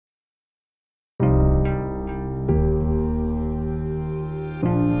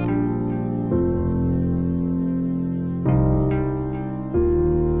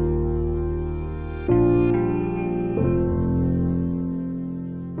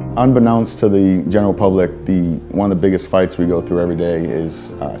Unbeknownst to the general public, one of the biggest fights we go through every day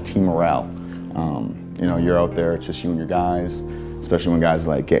is team morale. You know, you're out there, it's just you and your guys, especially when guys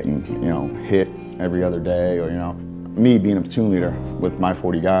like getting, you know, hit every other day, or, you know, me being a platoon leader with my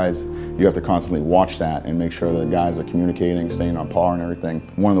 40 guys, you have to constantly watch that and make sure that guys are communicating, staying on par and everything.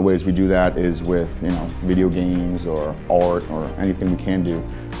 One of the ways we do that is with, you know, video games or art or anything we can do.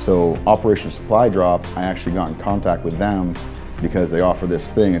 So Operation Supply Drop, I actually got in contact with them because they offer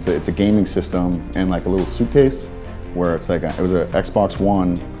this thing. It's a gaming system in like a little suitcase where it's like, it was an Xbox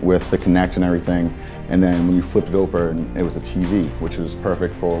One with the Kinect and everything. And then when you flipped it open, it was a TV, which was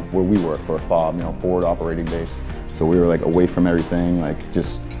perfect for where we were, for a FOB, you know, forward operating base. So we were like away from everything, like it's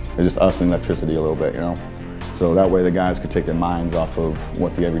just us and electricity a little bit, you know? So that way the guys could take their minds off of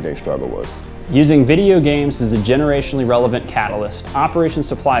what the everyday struggle was. Using video games as a generationally relevant catalyst, Operation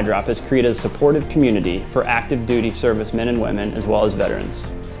Supply Drop has created a supportive community for active duty servicemen and women, as well as veterans.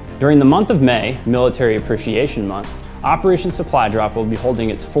 During the month of May, Military Appreciation Month, Operation Supply Drop will be holding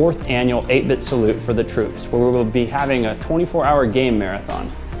its 4th annual 8-bit salute for the troops, where we will be having a 24-hour game marathon.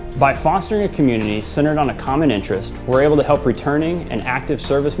 By fostering a community centered on a common interest, we're able to help returning and active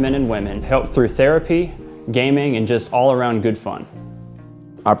servicemen and women help through therapy, gaming, and just all-around good fun.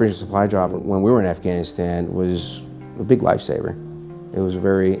 Operation Supply Drop, when we were in Afghanistan, was a big lifesaver.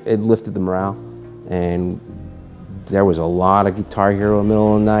 It lifted the morale, and there was a lot of Guitar Hero in the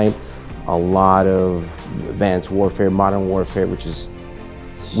middle of the night, a lot of advanced warfare, modern warfare,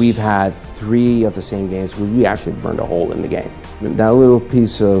 we've had 3 of the same games where we actually burned a hole in the game. That little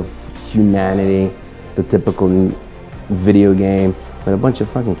piece of humanity, the typical video game, but a bunch of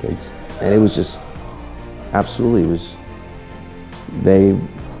fucking kids. And it was just, absolutely, they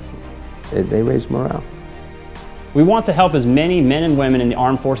raised morale. We want to help as many men and women in the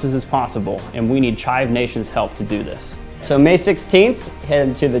armed forces as possible, and we need Chive Nation's help to do this. So May 16th,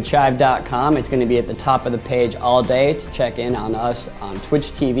 head to thechive.com. It's going to be at the top of the page all day to check in on us on Twitch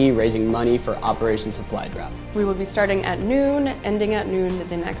TV raising money for Operation Supply Drop. We will be starting at noon, ending at noon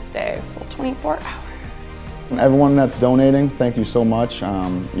the next day, full 24 hours. Everyone that's donating, thank you so much.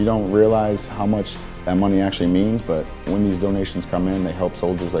 You don't realize how much that money actually means, but when these donations come in, they help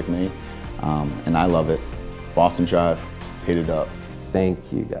soldiers like me, and I love it. Boston Chive, hit it up.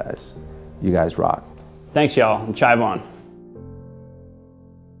 Thank you guys. You guys rock. Thanks, y'all, and Chive on.